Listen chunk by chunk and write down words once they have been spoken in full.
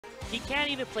he can't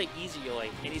even play Easy-Oi,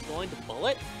 and he's going to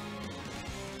Bullet?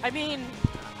 I mean,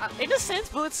 in a sense,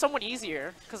 Bullet's somewhat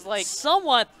easier, because like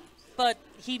somewhat, but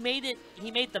he made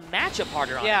the matchup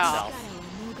harder on himself.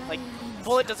 Like,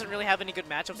 Bullet doesn't really have any good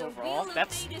matchups overall.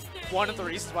 That's one of the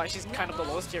reasons why she's kind of the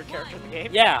lowest tier character in the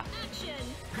game. Yeah.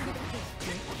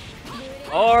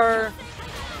 Or,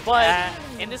 but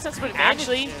in this sense, but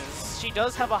actually, she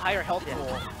does have a higher health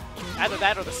pool. Either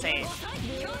that or the same.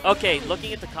 Okay,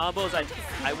 looking at the combos,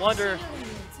 I wonder.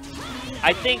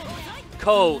 I think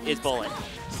Ko is Bullet.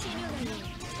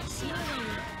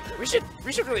 We should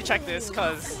really check this,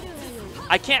 cause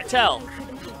I can't tell.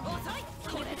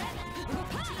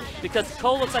 Because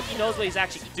Ko looks like he knows what he's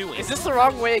actually doing. Is this the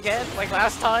wrong way again? Like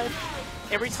last time?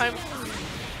 Every time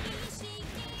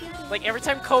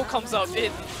Ko comes up, the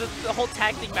whole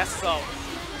tag thing messes up.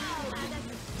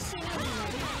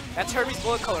 That's Hermes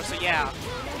bullet color, so yeah.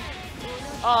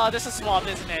 Oh, this is swapped,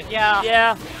 isn't it? Yeah.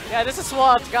 Yeah. Yeah, this is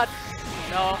swapped. God,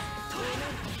 no.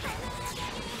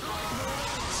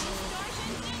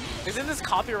 Isn't this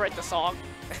copyright the song?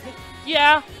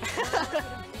 Yeah.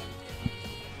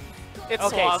 It's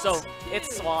okay, swapped. so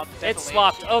it's swapped. Definitely. It's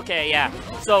swapped. Okay, yeah.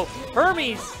 So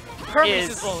Hermes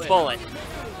is Bullet.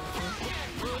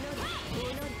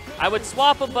 I would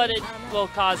swap them, but it will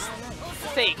cause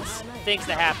things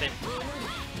to happen.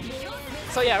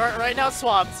 So yeah, right now it's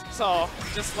swapped. So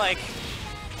just like,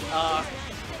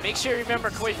 make sure you remember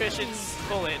Koefficient's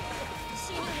Bullet.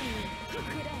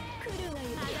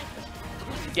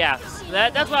 Yeah,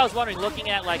 that's what I was wondering. Looking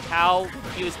at like how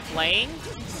he was playing,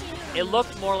 it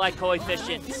looked more like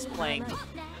Koefficient's playing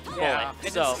Bullet. Yeah,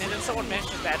 and, so and then someone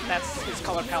mentioned that that's his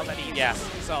color palette that he uses. Yeah.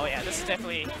 So yeah, this is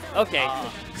definitely okay.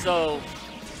 So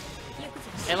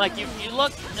and like you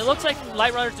look, it looks like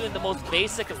Light Runner's doing the most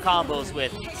basic of combos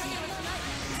with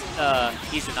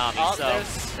Izanami. Oh,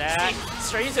 so that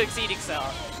straight to exceeding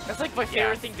cell. That's like my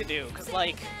favorite thing to do, because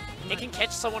like it can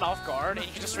catch someone off guard and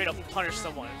you can just straight up punish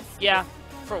someone. Yeah.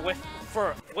 For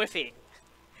whiffing.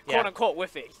 Quote unquote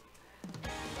whiffing.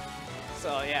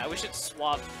 So yeah, we should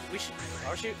swap.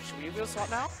 Should we be able to swap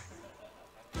now?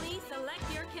 Please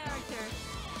select your character.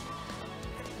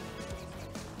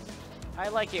 I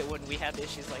like it when we have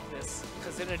issues like this,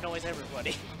 because it annoys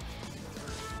everybody.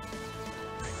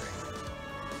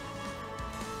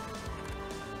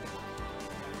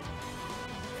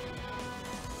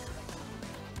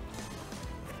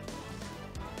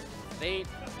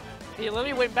 Let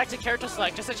me wait back to character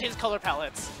select just to change color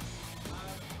palettes.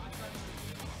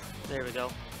 There we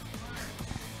go.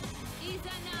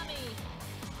 Izanami.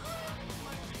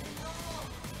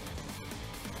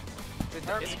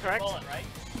 Is it correct? Bullet, right?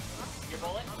 Your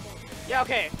Bullet? Yeah,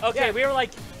 okay. Okay, yeah. we were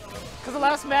like... Because the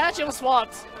last match, it was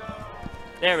swapped.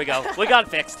 There we go. We got it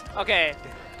fixed. Okay.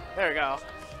 There we go.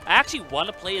 I actually want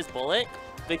to play as Bullet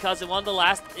because in one of the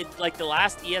last,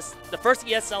 the first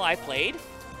ESL I played,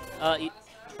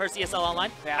 first ESL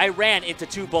online, yeah. I ran into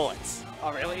 2 bullets.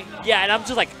 Oh, really? Yeah, and I'm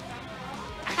just like,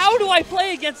 how do I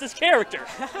play against this character?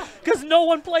 Because no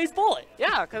one plays Bullet.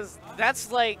 Yeah, because that's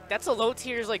a low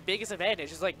tier's like biggest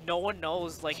advantage. Is like no one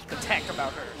knows like the tech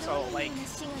about her. So like,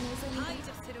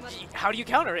 how do you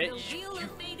counter it?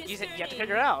 You have to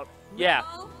figure it out. Yeah.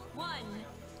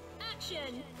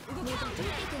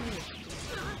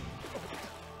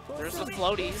 There's the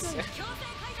floaties.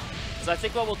 So I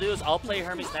think what we'll do is I'll play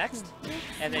Hermes next,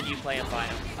 and then you play him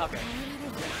final. Okay.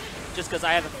 Just because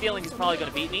I have a feeling he's probably going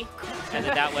to beat me, and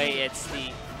then that way it's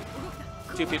the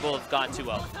 2 people have gone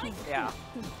 2-0. Yeah.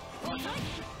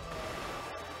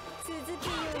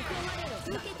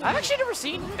 I've actually never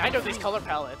seen either of these color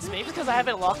palettes. Maybe because I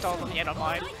haven't locked all of them yet on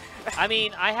mine. I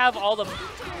mean, I have all the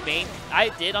main... I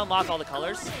did unlock all the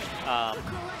colors.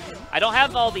 I don't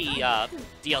have all the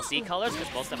DLC colors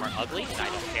because most of them are ugly, and I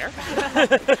don't care.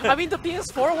 I mean, the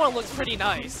PS4 one looks pretty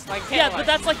nice. Like, yeah, but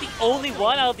that's like the only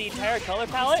one out of the entire color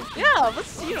palette. Yeah, but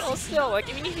you know, still, like,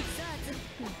 I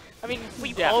mean,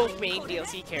 we both main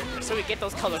DLC characters, so we get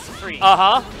those colors for free.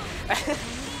 All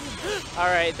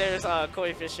right, there's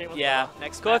Koefficient. With the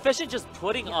next Koefficient just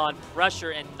putting on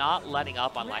pressure and not letting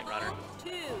up on Light Runner.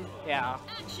 Yeah.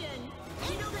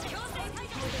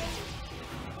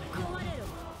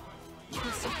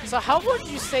 So how would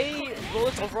you say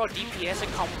Bullet's overall DPS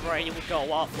and combo variety would go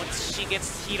up once she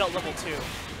gets heat at level 2?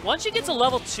 Once she gets a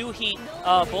level 2 heat,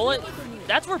 Bullet,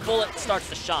 that's where Bullet starts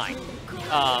to shine.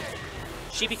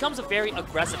 She becomes a very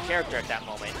aggressive character at that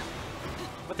moment.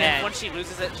 But then once she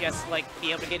loses it, she has to like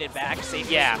be able to get it back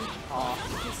safely. Yeah.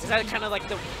 Is that kind of like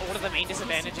one of the main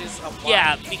disadvantages of one?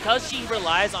 Yeah, because she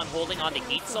relies on holding on to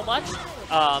heat so much,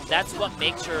 that's what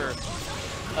makes her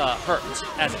hurt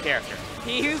as a character.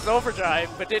 He used overdrive,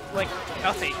 but did like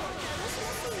nothing.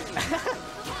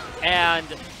 And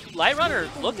Light Runner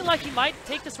looking like he might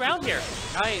take this round here.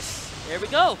 Nice. Here we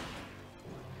go.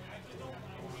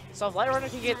 So if Light Runner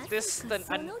can get this,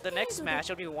 the next match,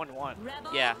 it'll be 1-1.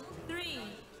 Yeah. 3,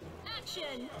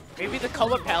 action. Maybe the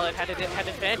color palette had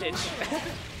advantage.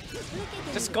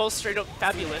 Just go straight up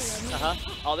fabulous.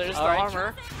 Oh, there's the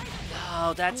armor.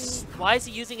 Oh, that's why is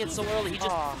he using it so early?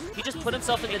 He just put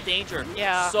himself into danger.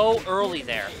 Yeah. So early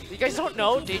there. You guys don't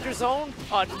know, Danger Zone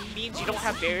means you don't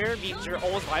have barrier, means you're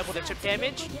always liable to chip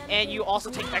damage, and you also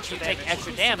take extra damage. Take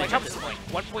extra damage at this point.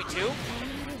 1.2?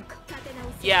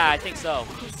 Yeah, I think so.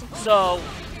 So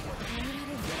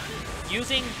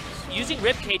using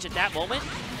Ribcage at that moment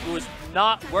was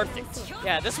not worth it.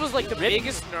 Yeah, this was like the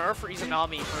biggest nerf for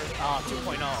Izanami for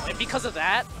 2.0, and because of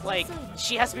that, like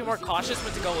she has to be more cautious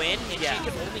when to go in, and she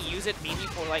can only use it maybe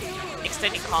for like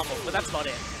extending combos, but that's about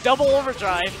it. Double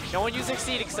overdrive. No one used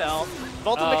Exceed Excel.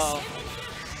 Both of them.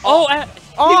 He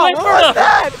went for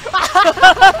that?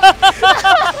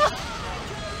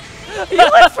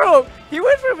 He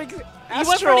went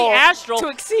from the Astral to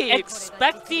Exceed,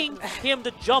 expecting him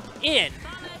to jump in.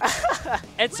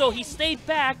 And so he stayed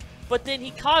back, but then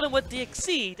he caught him with the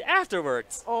Exceed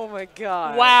afterwards. Oh my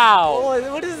god. Wow.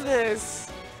 Oh, what is this?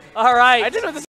 All right. I didn't know this